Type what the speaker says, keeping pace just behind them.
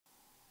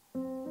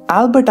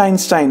Albert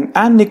Einstein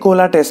and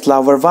Nikola Tesla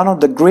were one of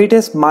the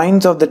greatest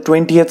minds of the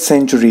 20th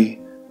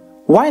century.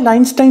 While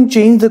Einstein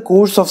changed the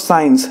course of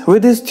science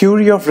with his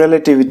theory of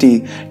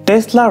relativity,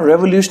 Tesla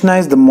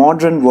revolutionized the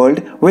modern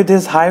world with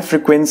his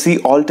high-frequency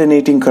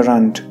alternating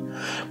current.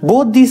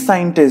 Both these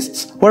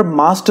scientists were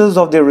masters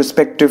of their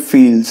respective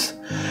fields.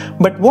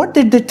 But what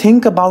did they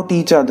think about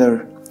each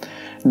other?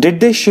 Did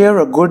they share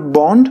a good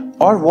bond,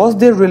 or was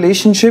their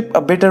relationship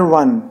a bitter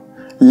one?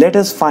 Let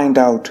us find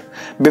out.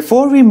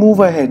 Before we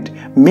move ahead,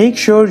 make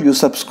sure you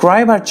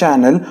subscribe our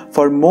channel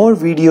for more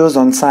videos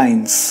on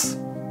science.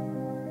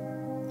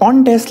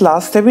 On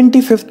Tesla's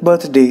 75th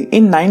birthday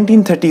in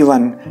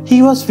 1931,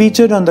 he was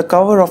featured on the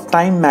cover of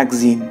Time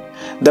magazine.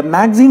 The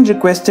magazine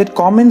requested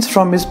comments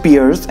from his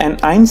peers, and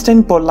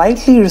Einstein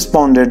politely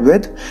responded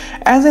with,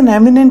 "As an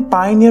eminent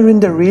pioneer in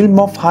the realm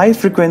of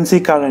high-frequency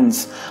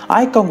currents,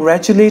 I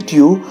congratulate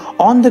you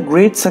on the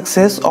great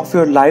success of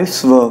your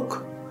life's work."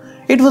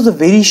 It was a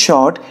very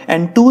short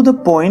and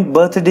to-the-point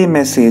birthday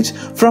message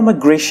from a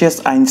gracious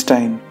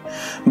Einstein.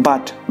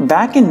 But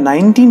back in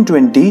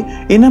 1920,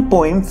 in a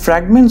poem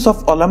Fragments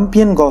of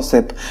Olympian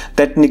Gossip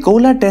that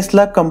Nikola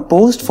Tesla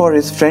composed for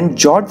his friend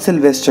George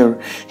Sylvester,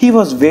 he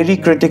was very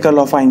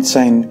critical of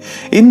Einstein.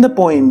 In the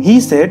poem, he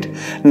said,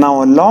 "Now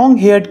a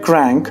long-haired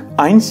crank,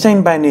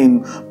 Einstein by name,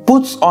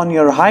 puts on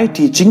your high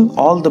teaching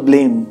all the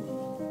blame."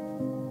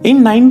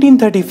 In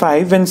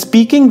 1935, when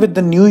speaking with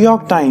the New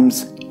York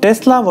Times,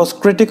 Tesla was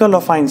critical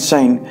of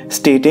Einstein,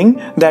 stating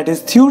that his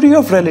theory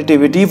of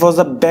relativity was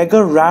a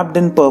beggar wrapped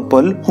in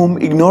purple whom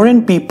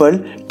ignorant people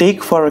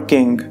take for a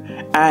king,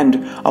 and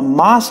a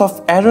mass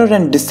of error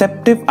and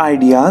deceptive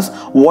ideas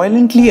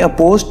violently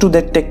opposed to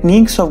the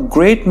techniques of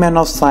great men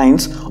of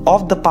science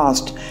of the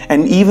past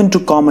and even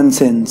to common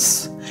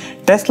sense.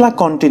 Tesla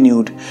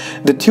continued,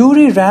 "The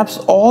theory wraps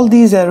all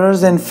these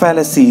errors and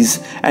fallacies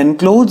and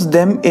clothes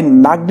them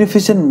in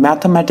magnificent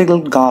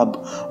mathematical garb,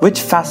 which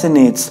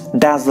fascinates,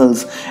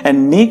 dazzles,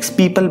 and makes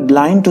people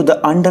blind to the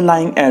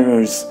underlying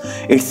errors.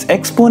 Its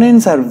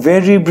exponents are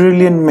very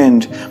brilliant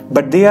men,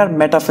 but they are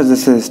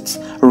metaphysicists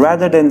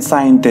rather than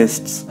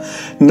scientists.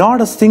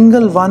 Not a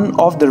single one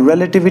of the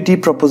relativity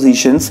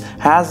propositions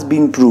has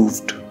been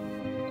proved."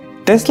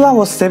 Tesla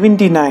was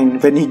 79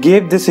 when he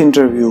gave this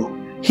interview.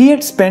 He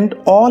had spent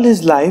all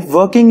his life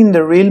working in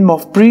the realm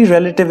of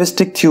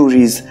pre-relativistic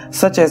theories,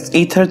 such as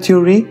ether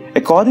theory,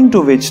 according to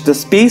which the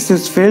space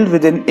is filled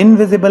with an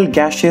invisible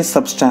gaseous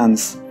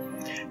substance.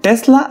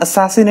 Tesla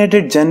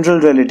assassinated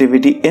general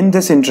relativity in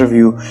this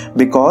interview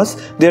because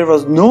there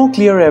was no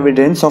clear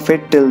evidence of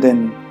it till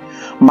then.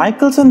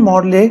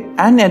 Michelson-Morley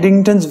and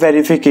Eddington's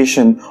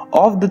verification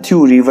of the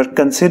theory were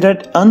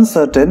considered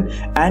uncertain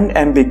and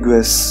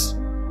ambiguous.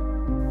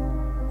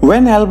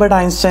 When Albert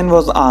Einstein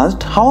was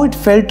asked how it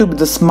felt to be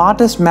the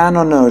smartest man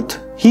on earth,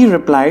 he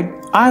replied,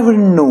 "I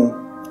wouldn't know.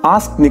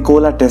 Ask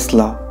Nikola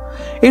Tesla."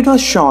 It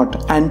was short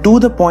and to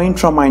the point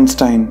from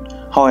Einstein.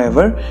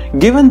 However,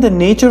 given the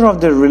nature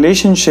of their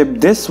relationship,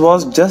 this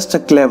was just a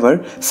clever,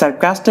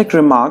 sarcastic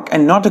remark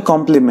and not a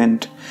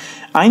compliment.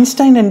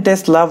 Einstein and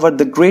Tesla were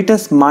the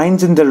greatest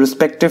minds in their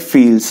respective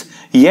fields,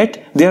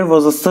 yet there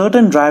was a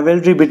certain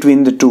rivalry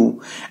between the two,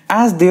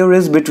 as there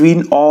is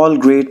between all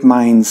great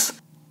minds.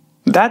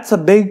 That's a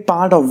big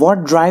part of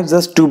what drives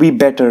us to be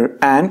better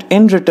and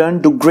in return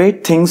do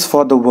great things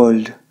for the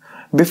world.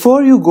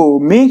 Before you go,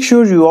 make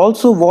sure you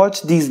also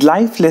watch these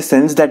life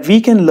lessons that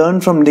we can learn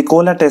from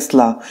Nikola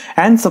Tesla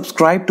and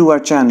subscribe to our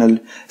channel.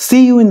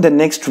 See you in the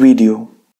next video.